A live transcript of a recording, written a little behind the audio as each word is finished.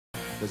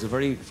There's a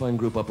very fine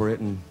group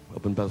operating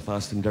up in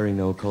Belfast and Derry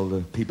now called the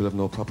People Have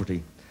No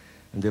Property.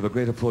 And they have a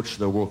great approach to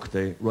their work.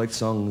 They write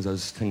songs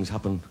as things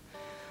happen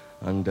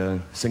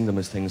and sing them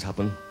as things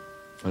happen.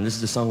 And this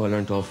is a song I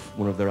learnt off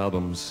one of their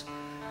albums.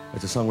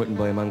 It's a song written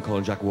by a man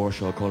called Jack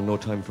Warshaw called No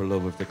Time for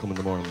Love If They Come in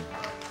the Morning.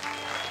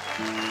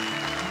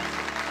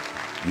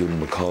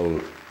 Ewan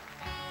MacColl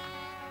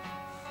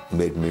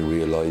made me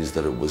realise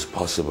that it was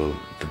possible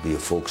to be a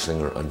folk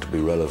singer and to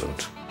be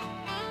relevant.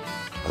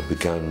 I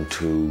began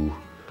to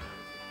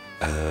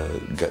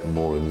get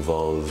more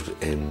involved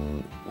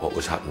in what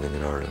was happening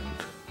in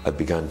Ireland. I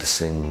began to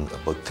sing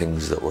about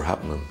things that were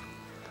happening.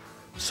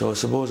 So I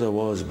suppose I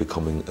was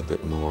becoming a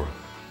bit more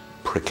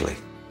prickly.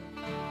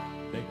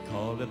 They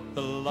call it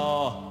the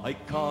law, I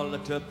call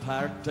it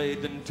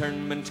apartheid,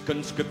 internment,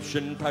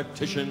 conscription,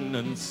 partition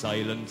and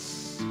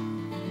silence.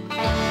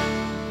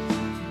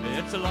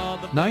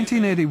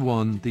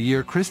 1981, the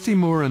year Christy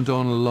Moore and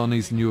Donal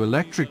Lunny's new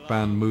electric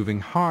band Moving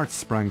Hearts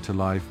sprang to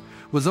life,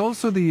 was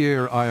also the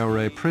year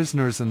IRA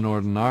prisoners in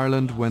Northern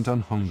Ireland went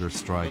on hunger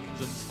strike.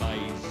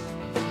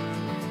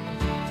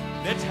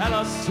 They tell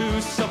us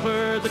to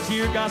suffer the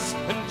tear gas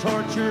and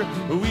torture,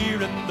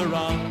 we're in the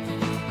wrong.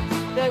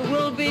 There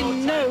will be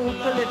no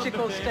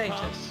political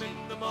status.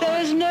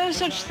 There is no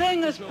such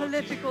thing as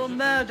political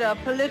murder,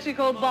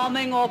 political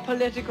bombing or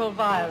political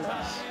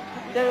violence.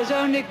 There is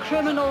only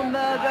criminal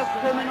murder,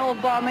 criminal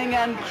bombing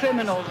and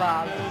criminal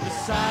violence. The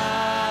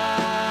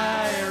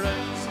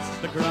sirens,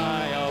 the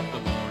cry of the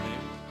morning.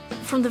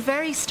 From the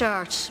very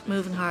start,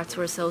 Moving Hearts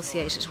were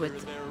associated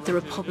with the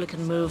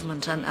Republican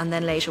movement and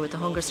then later with the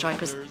hunger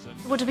strikers. There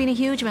would have been a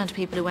huge amount of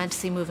people who went to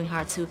see Moving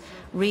Hearts who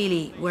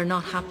really were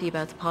not happy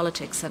about the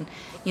politics, and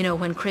you know,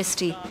 when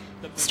Christy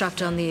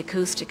strapped on the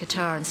acoustic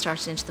guitar and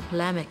started into the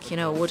polemic, you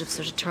know, would have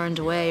sort of turned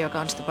away or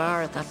gone to the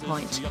bar at that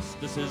point.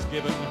 Justice is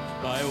given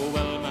by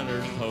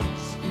well-mannered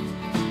thugs.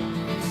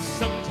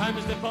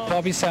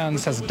 Bobby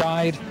Sands has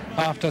died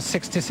after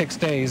 66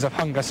 days of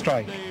hunger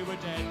strike.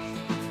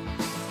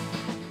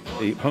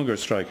 The hunger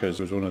strikers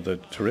was one of the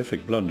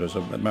terrific blunders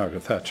of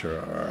Margaret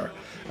Thatcher,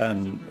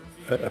 and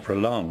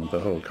prolonged the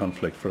whole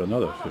conflict for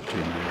another 15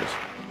 years.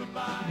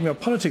 You know,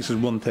 politics is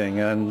one thing,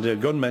 and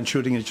gunmen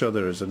shooting each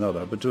other is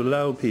another, but to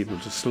allow people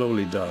to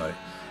slowly die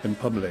in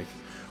public,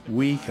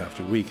 week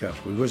after week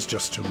after week, was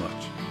just too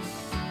much.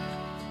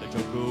 They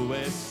took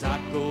away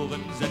Sacco,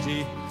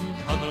 Vanzetti,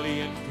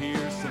 Connolly and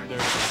Pearce and their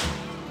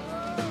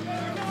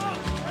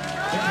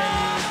They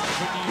came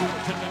from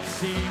Newton and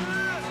Seam,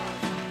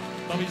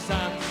 Bobby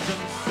Sands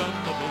and son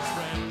of his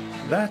friend.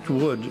 That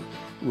would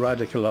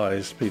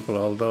radicalise people,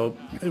 although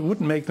it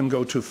wouldn't make them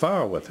go too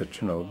far with it,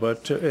 you know,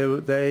 but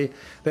they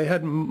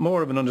had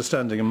more of an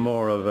understanding and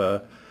more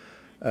of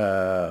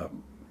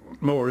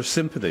more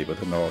sympathy with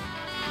the North.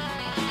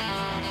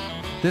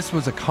 This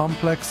was a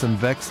complex and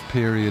vexed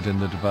period in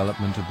the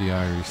development of the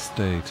Irish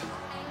state.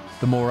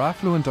 The more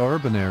affluent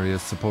urban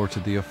areas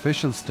supported the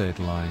official state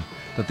line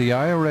that the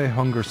IRA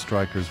hunger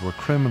strikers were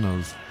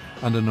criminals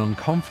and an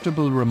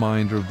uncomfortable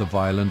reminder of the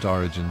violent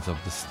origins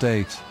of the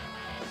state.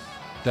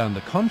 Down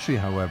the country,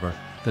 however,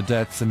 the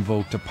deaths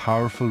invoked a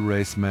powerful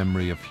race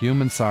memory of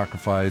human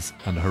sacrifice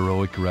and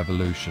heroic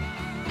revolution.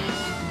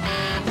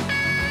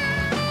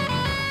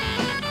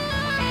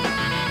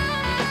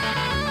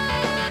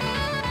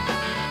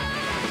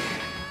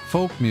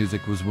 Folk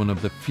music was one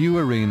of the few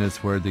arenas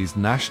where these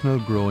national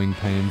growing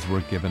pains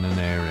were given an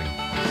airing.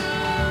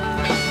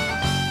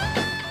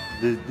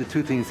 The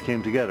two things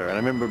came together, and I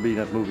remember being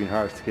at Moving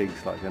Hearts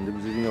gigs, and there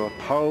was, you know, a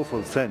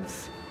powerful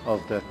sense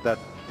of that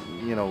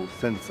you know,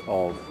 sense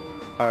of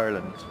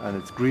Ireland and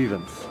its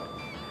grievance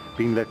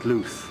being let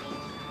loose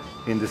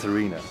in this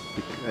arena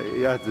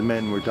as the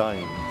men were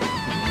dying.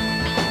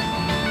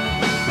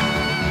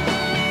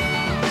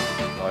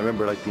 I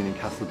remember being in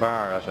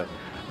Castlebar at a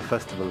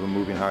festival when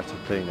Moving Hearts were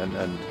playing,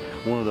 and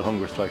one of the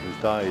hunger strikers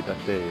died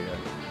that day,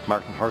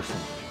 Martin Hurson,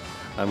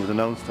 and was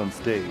announced on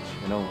stage,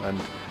 you know, and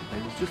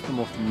it was just the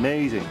most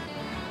amazing,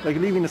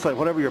 leaving aside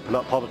whatever your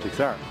politics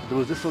are, there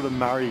was this sort of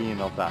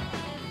marrying of that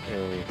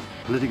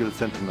political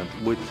sentiment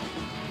with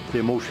the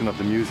emotion of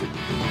the music.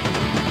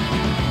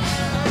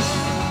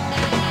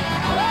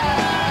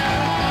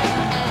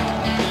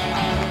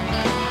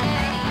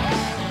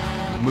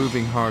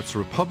 Moving Hearts'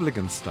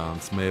 Republican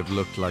stance may have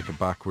looked like a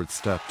backward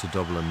step to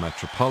Dublin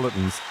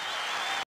Metropolitans,